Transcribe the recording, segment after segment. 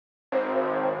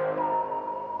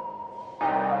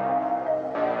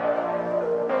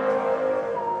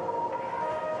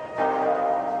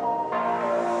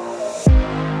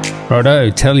Righto,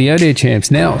 Tally-o there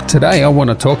champs. Now, today I want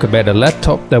to talk about a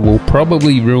laptop that will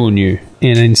probably ruin you.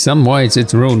 And in some ways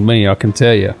it's ruined me, I can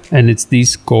tell you. And it's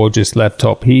this gorgeous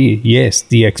laptop here. Yes,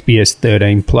 the XPS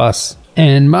 13 Plus.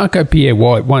 And Marco Pierre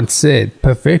White once said,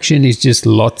 perfection is just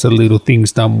lots of little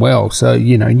things done well. So,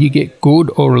 you get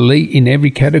good or elite in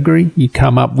every category, you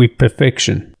come up with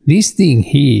perfection. This thing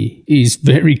here is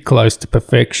very close to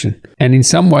perfection. And in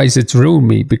some ways it's ruined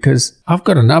me because I've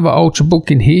got another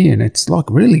Ultrabook in here and it's like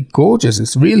really gorgeous.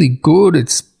 It's really good.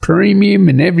 It's premium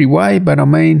in every way. But I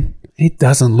mean, it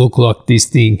doesn't look like this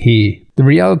thing here. The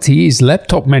reality is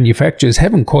laptop manufacturers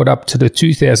haven't caught up to the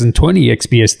 2020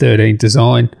 XPS 13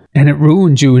 design. And it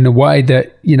ruins you in a way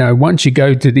that, once you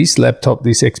go to this laptop,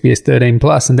 this XPS 13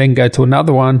 Plus, and then go to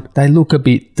another one, they look a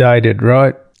bit dated,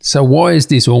 right? So why is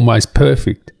this almost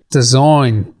perfect?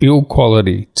 Design, build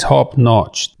quality, top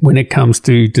notch when it comes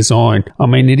to design. I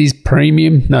mean, it is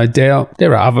premium, no doubt.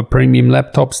 There are other premium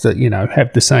laptops that,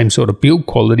 have the same sort of build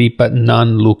quality, but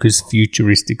none look as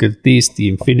futuristic as this. The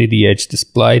Infinity Edge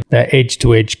display, that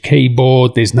edge-to-edge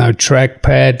keyboard, there's no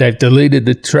trackpad. They've deleted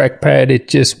the trackpad. It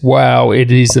just, wow,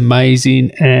 it is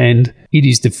amazing. And it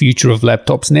is the future of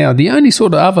laptops now. The only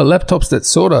sort of other laptops that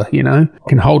sort of,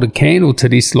 can hold a candle to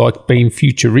this, like being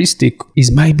futuristic,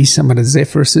 is maybe some of the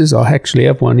Zephyruses. I actually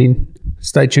have one in.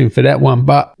 Stay tuned for that one.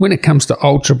 But when it comes to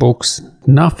Ultrabooks,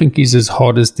 nothing is as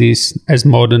hot as this, as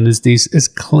modern as this, as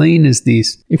clean as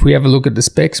this. If we have a look at the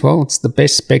specs, well, it's the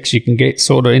best specs you can get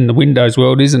sort of in the Windows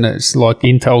world, isn't it? It's like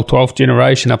Intel 12th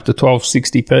generation up to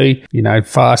 1260p,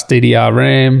 fast DDR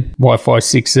RAM, Wi-Fi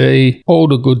 6E, all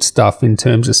the good stuff in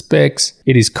terms of specs.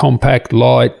 It is compact,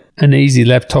 light, an easy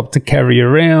laptop to carry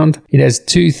around. It has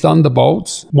two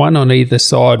Thunderbolts, one on either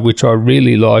side, which I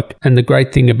really like. And the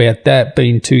great thing about that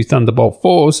being two Thunderbolt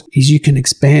 4s is you can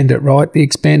expand it, right? The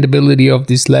expandability of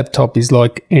this laptop is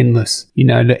like endless. The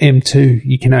M2,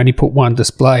 you can only put one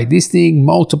display. This thing,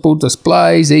 multiple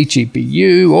displays,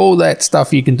 eGPU, all that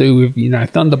stuff you can do with,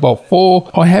 Thunderbolt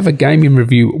 4. I have a gaming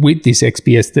review with this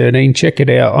XPS 13. Check it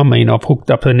out. I mean, I've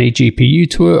hooked up an eGPU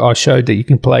to it. I showed that you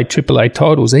can play AAA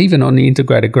titles, even on the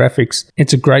integrated graphics.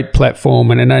 It's a great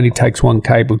platform and it only takes one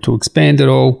cable to expand it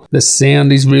all. The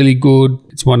sound is really good.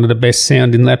 It's one of the best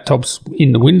sounding laptops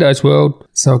in the Windows world.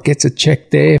 So it gets a check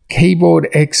there. Keyboard,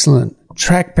 excellent.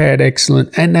 Trackpad,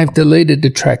 excellent. And they've deleted the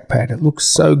trackpad. It looks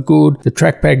so good. The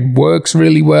trackpad works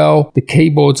really well. The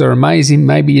keyboards are amazing.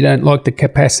 Maybe you don't like the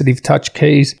capacitive touch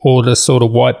keys or the sort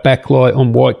of white backlight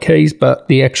on white keys, but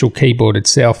the actual keyboard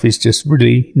itself is just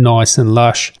really nice and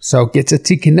lush. So it gets a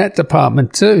tick in that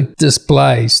department too.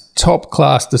 Displays, top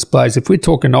class displays. If we're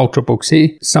talking Ultrabooks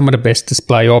here, some of the best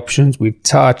display options with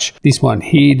touch. This one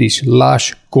here, this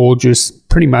lush, gorgeous,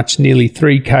 pretty much nearly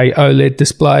 3K OLED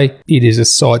display. It is a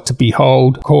sight to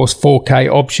behold. Of course, 4K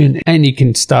option, and you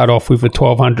can start off with a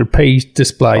 1200p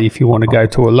display if you want to go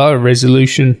to a lower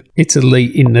resolution. It's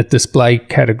elite in the display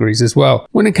categories as well.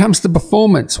 When it comes to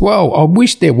performance, well, I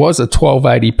wish there was a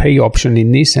 1280p option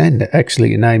in this and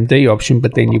actually an AMD option,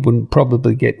 but then you wouldn't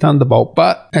probably get Thunderbolt.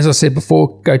 But as I said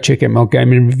before, go check out my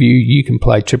gaming review. You can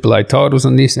play AAA titles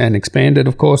on this and expand it,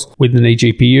 of course, with an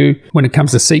eGPU. When it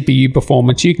comes to CPU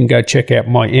performance, you can go check out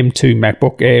my M2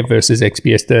 MacBook Air versus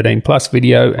XPS 13 Plus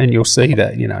video and you'll see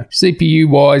that, CPU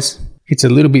wise, it's a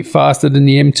little bit faster than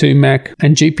the M2 Mac,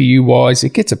 and GPU wise,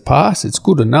 it gets a pass. It's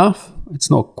good enough. It's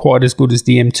not quite as good as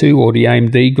the M2 or the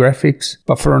AMD graphics,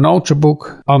 but for an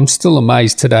Ultrabook, I'm still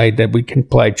amazed today that we can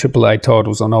play AAA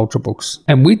titles on Ultrabooks.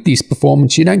 And with this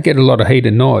performance, you don't get a lot of heat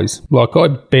and noise. Like, I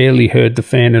barely heard the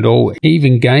fan at all.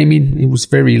 Even gaming, it was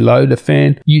very low, the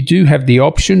fan. You do have the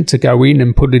option to go in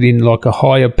and put it in like a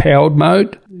higher powered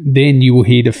mode. Then you will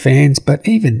hear the fans, but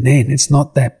even then it's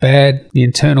not that bad. The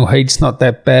internal heat's not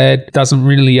that bad. It doesn't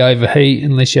really overheat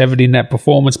unless you have it in that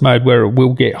performance mode where it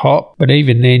will get hot, but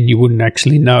even then you wouldn't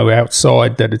actually know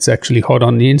outside that it's actually hot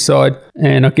on the inside.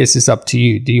 And I guess it's up to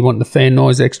you. Do you want the fan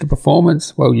noise extra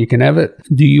performance? Well, you can have it.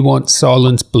 Do you want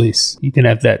silence bliss? You can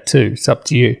have that too. It's up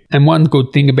to you. And one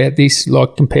good thing about this,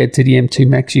 like compared to the M2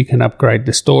 Max, you can upgrade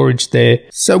the storage there.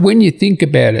 So when you think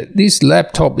about it, this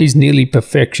laptop is nearly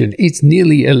perfection. It's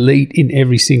nearly elite in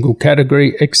every single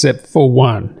category except for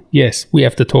one. Yes, we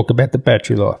have to talk about the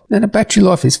battery life. Now, the battery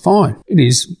life is fine. It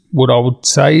is what I would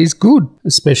say is good,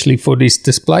 especially for this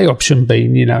display option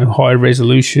being, high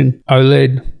resolution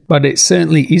OLED. But it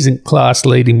certainly isn't class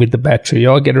leading with the battery.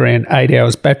 I get around 8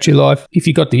 hours battery life. If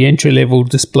you got the entry level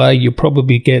display, you'll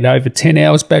probably get over 10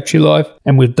 hours battery life.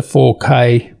 And with the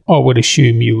 4K, I would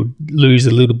assume you would lose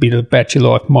a little bit of battery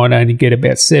life, might only get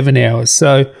about 7 hours.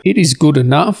 So it is good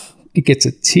enough. It gets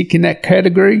a tick in that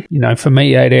category. For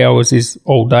me, 8 hours is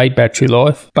all day battery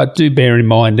life. But do bear in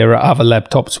mind, there are other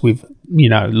laptops with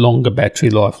longer battery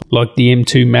life, like the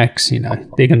M2 Max.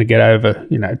 They're going to get over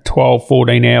 12,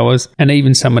 14 hours, and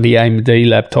even some of the AMD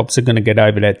laptops are going to get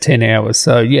over that 10 hours.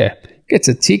 So yeah, gets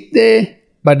a tick there,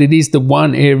 but it is the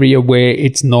one area where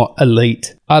it's not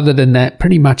elite. Other than that,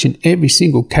 pretty much in every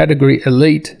single category,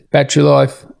 elite. Battery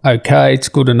life, okay, it's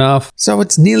good enough. So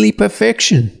it's nearly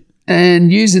perfection.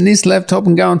 And using this laptop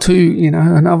and going to,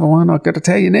 another one, I've got to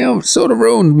tell you now, sort of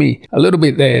ruined me a little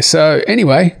bit there. So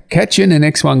anyway, catch you in the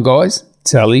next one, guys.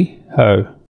 Tally ho.